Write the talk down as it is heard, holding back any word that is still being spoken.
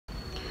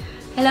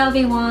Hello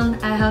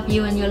everyone, I hope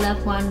you and your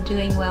loved one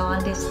doing well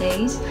on these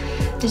days.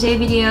 Today's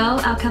video,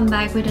 I'll come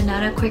back with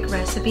another quick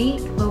recipe,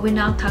 but we're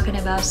not talking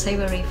about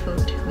savory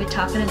food, we're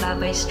talking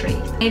about pastry.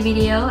 In this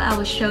video, I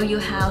will show you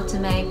how to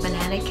make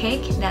banana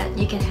cake that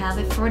you can have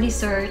it for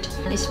dessert,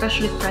 and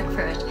especially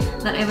breakfast,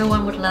 that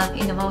everyone would love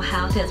in a more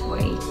healthiest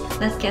way.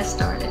 Let's get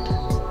started.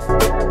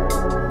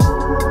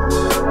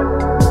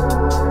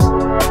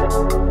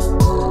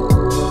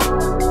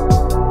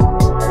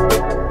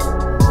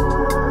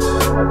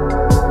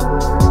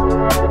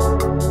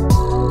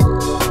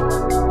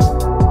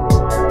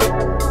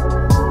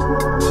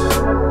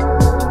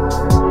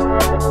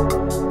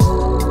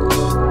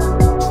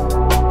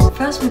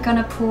 We're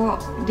gonna pour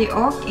the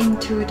oat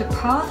into the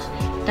pot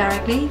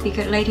directly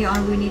because later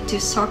on we need to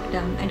soak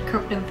them and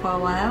cook them for a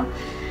while.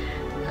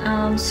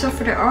 So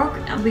for the oat,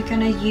 we're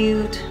gonna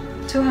use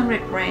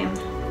 200 grams.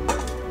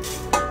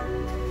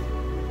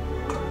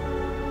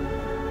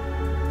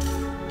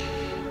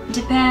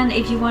 Depend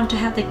if you want to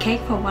have the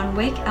cake for 1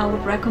 week. I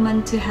would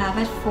recommend to have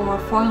it for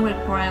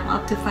 400 grams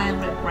up to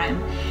 500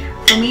 grams.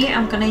 For me,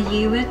 I'm gonna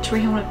use it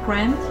 300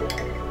 grams.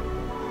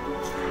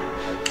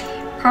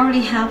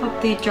 Probably half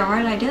of the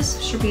jar like this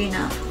should be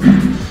enough.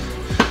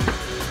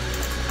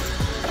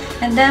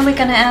 And then we're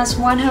gonna add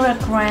 100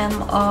 grams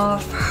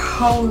of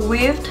whole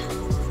wheat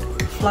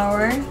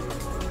flour.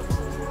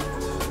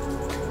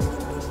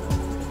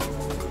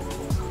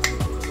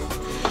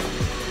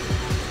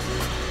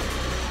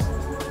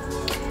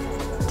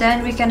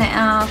 Then we're gonna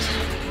add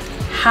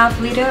half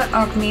liter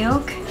of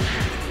milk.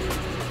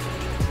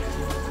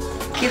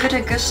 Give it a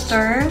good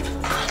stir.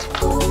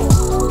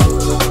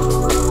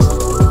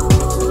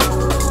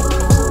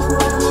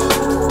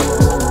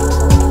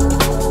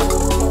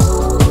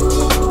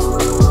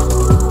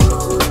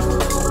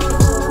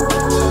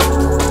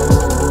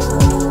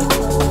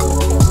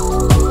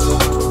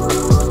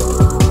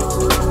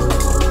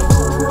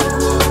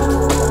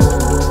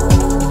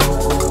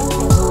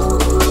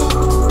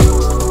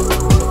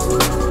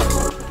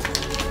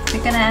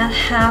 We're gonna add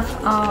half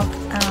of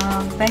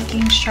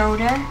baking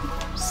soda,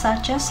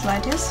 such as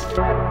like this.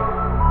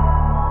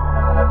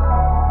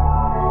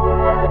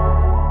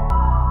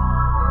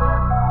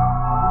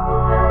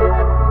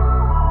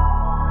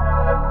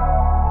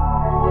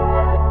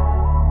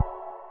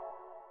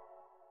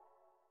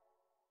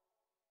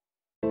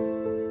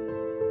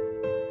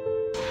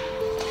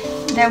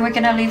 Then we're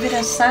gonna leave it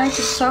aside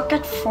to soak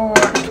it for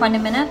 20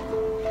 minutes.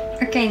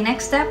 Okay,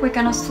 next step, we're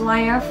gonna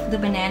slice off the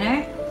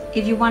banana.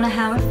 If you want to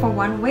have it for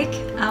 1 week,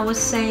 I would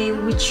say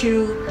we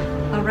choose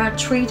around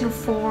 3 to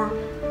 4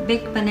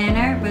 big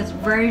banana with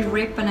very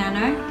ripe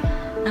banana.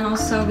 And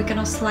also we're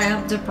gonna slice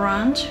up the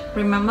branch.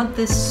 Remember,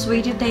 the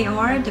sweeter they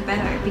are, the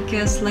better,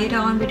 because later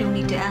on we don't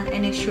need to add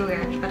any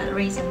sugar for that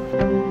reason.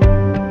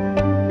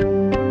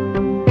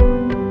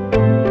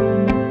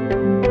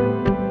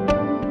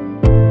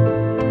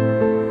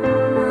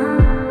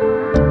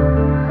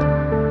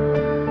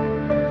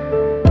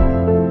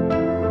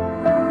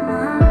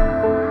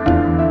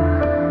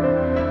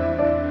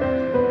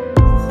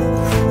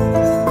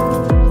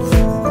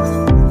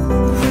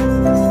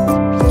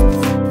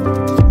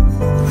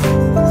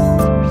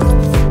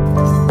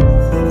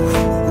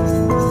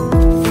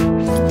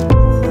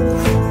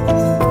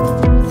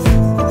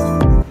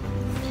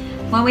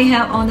 When we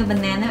have all the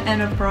banana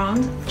and the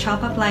brown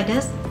chopped up like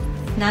this,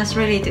 now it's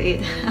ready to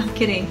eat. I'm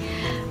kidding.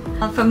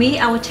 For me,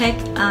 I would take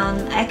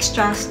an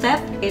extra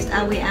step is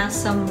I will add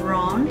some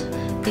round.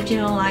 If you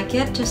don't like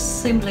it,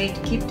 just simply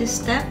keep this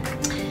step.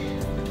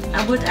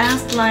 I would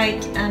add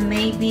like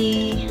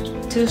maybe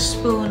 2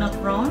 spoons of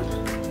round.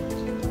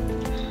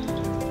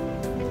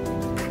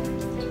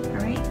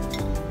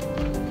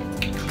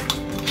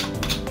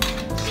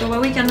 So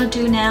what we're gonna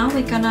do now,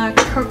 we're gonna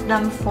cook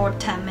them for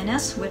 10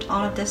 minutes with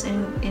all of this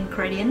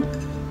ingredient.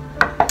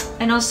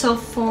 And also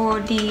for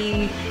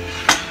the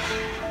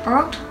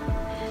oat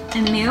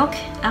and milk,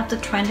 after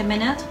 20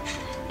 minutes,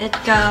 it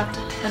got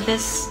a bit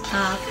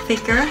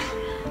thicker.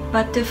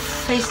 But to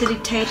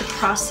facilitate the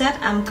process,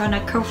 I'm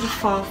gonna cook it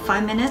for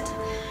 5 minutes.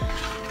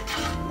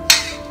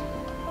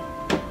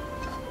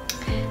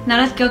 Now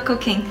let's go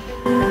cooking.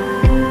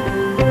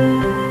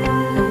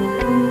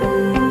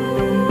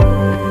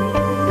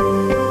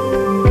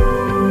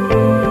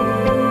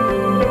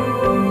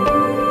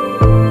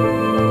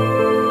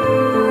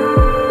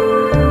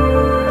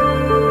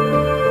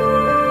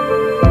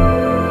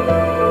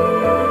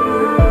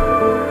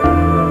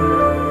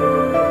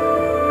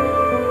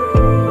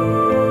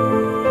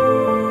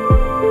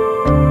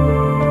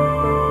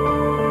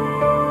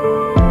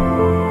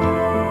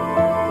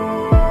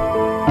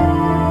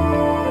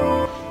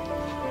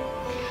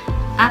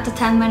 After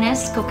 10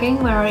 minutes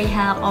cooking, we already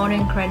have all the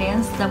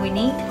ingredients that we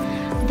need.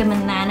 The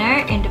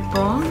banana and the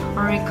brown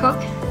already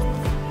cooked.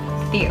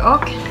 The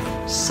oat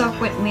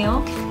soaked with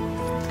milk.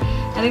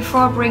 And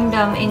before I bring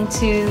them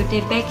into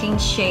the baking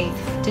shape,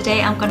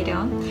 today I'm gonna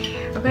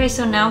do. Okay,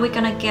 so now we're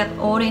gonna get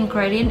all the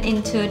ingredients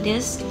into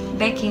this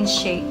baking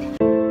shape.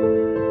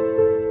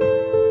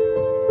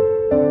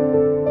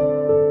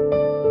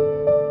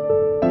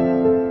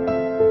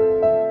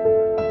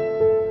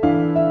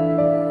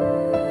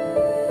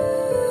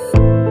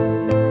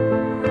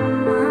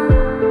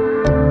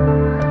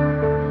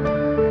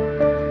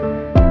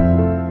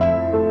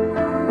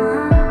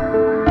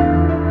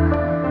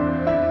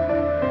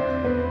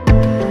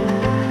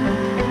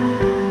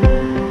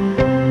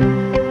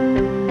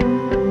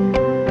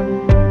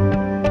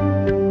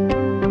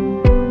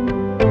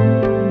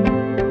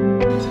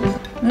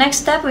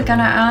 next step, we're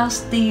gonna add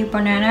the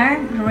banana.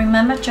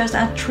 Remember, just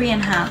add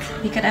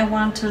 3.5 because I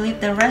want to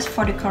leave the rest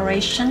for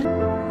decoration.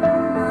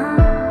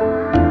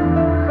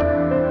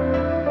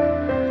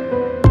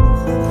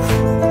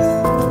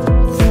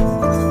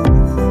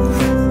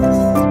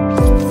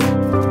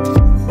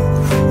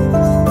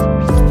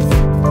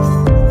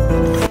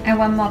 I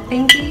want more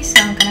pinky,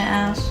 so I'm gonna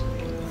add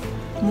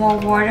more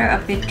water a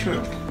bit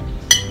through.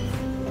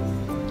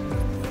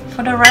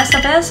 For the rest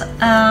of this,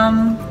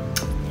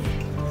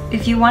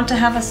 if you want to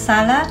have a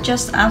salad,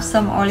 just add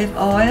some olive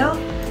oil,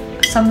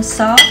 some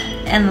salt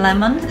and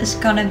lemon. It's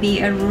gonna be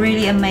a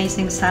really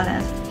amazing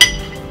salad.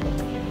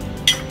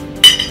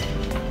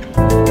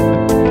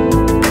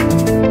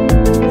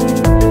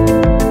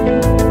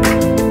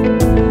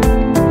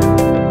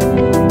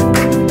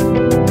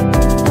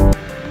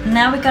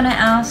 Now we're gonna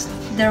add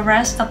the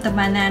rest of the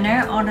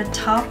banana on the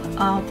top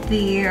of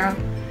the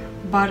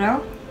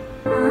bottle.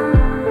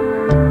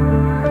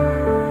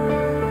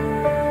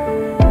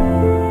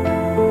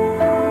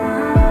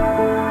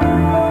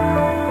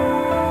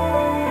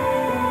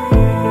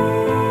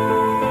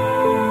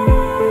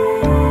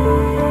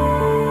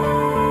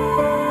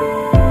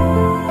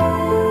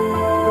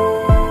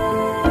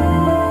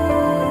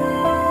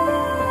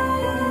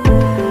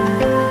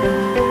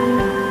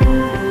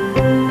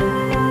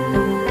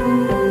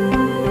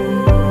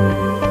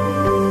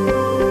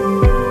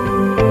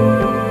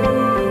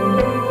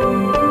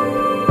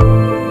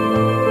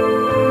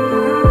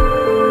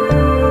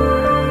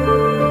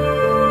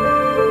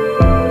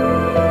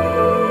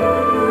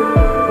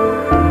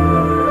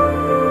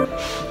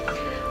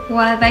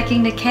 While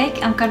baking the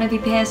cake, I'm gonna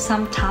prepare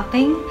some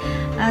topping.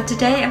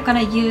 Today I'm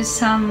gonna use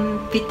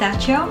some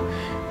pistachio,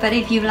 but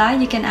if you like,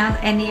 you can add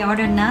any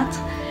other nut.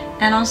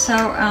 And also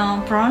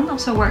prawn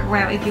also work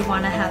well if you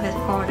wanna have it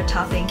for the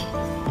topping.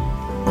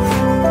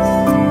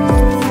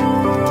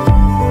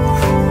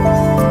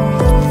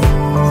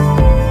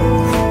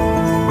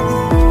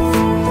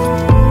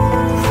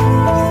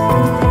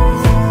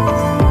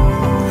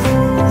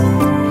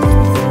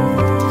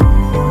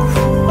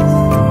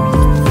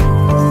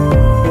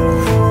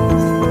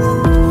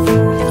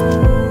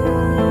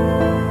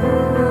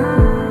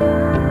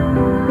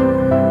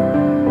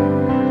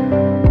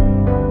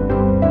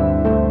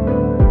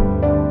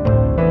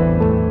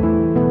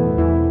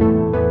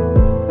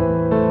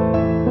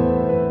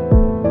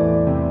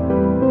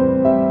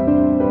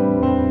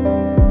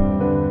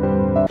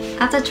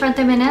 After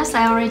 20 minutes,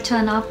 I already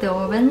turned off the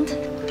oven.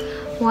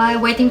 While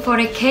waiting for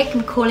the cake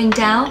cooling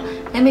down,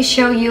 let me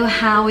show you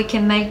how we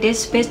can make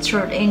this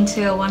beetroot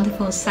into a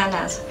wonderful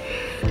salad.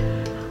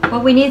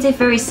 What we need is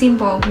very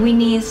simple. We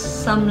need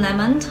some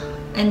lemon.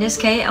 In this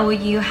case, I will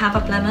use half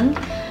a lemon,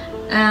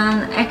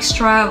 and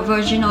extra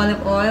virgin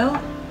olive oil,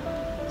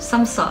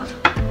 some salt,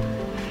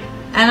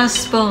 and a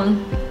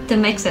spoon to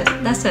mix it.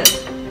 That's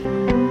it.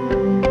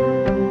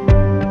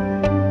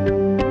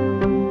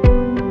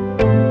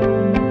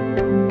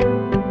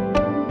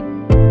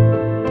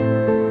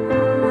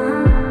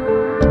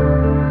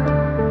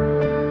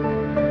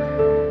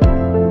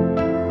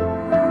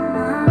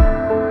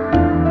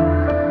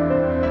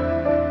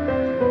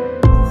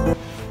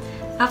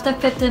 After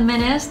 15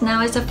 minutes,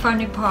 now is the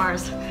funny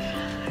part.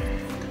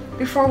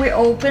 Before we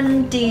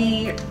open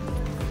the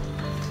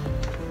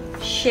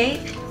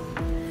shape,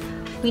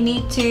 we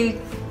need to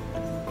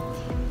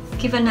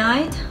give a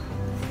knife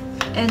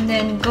and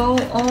then go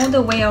all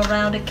the way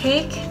around the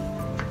cake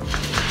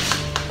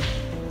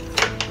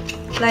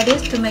like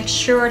this to make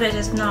sure that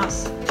it's not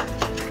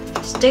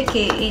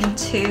sticky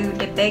into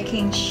the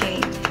baking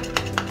shape.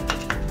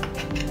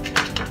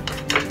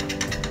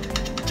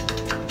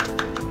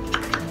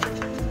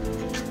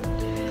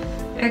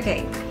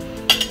 Okay,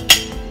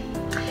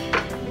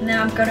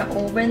 now I'm gonna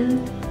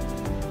open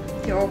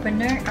the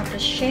opener of the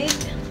shape.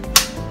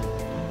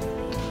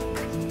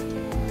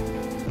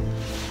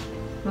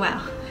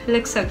 Wow, it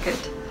looks so good.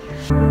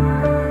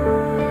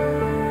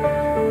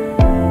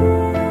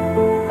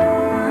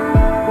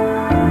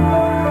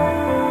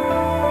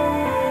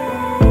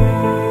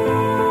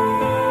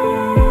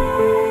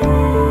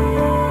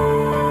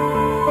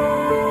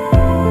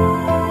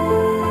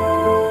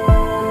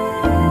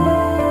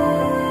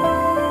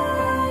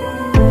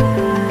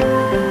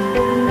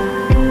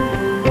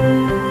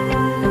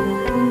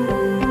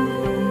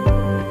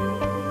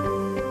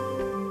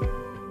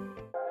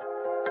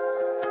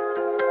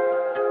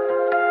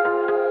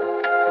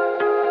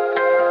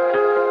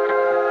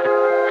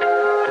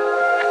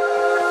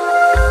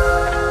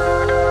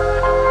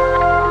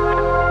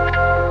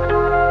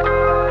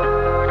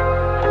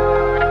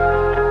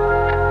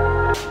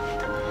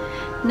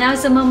 Now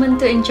is the moment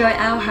to enjoy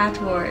our hard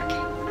work.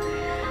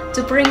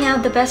 To bring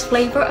out the best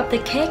flavor of the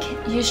cake,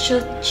 you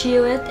should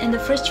chill it in the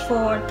fridge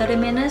for 30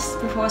 minutes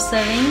before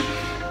serving.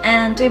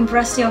 And to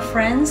impress your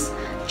friends,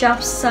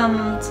 chop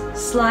some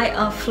slice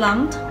of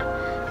plum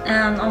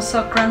and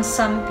also crunch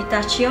some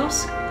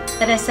pistachios.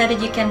 That I said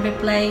that you can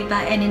replace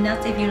by any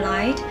nut if you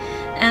like.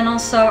 And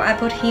also I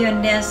put here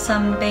and there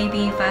some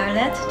baby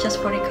violet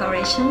just for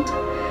decoration.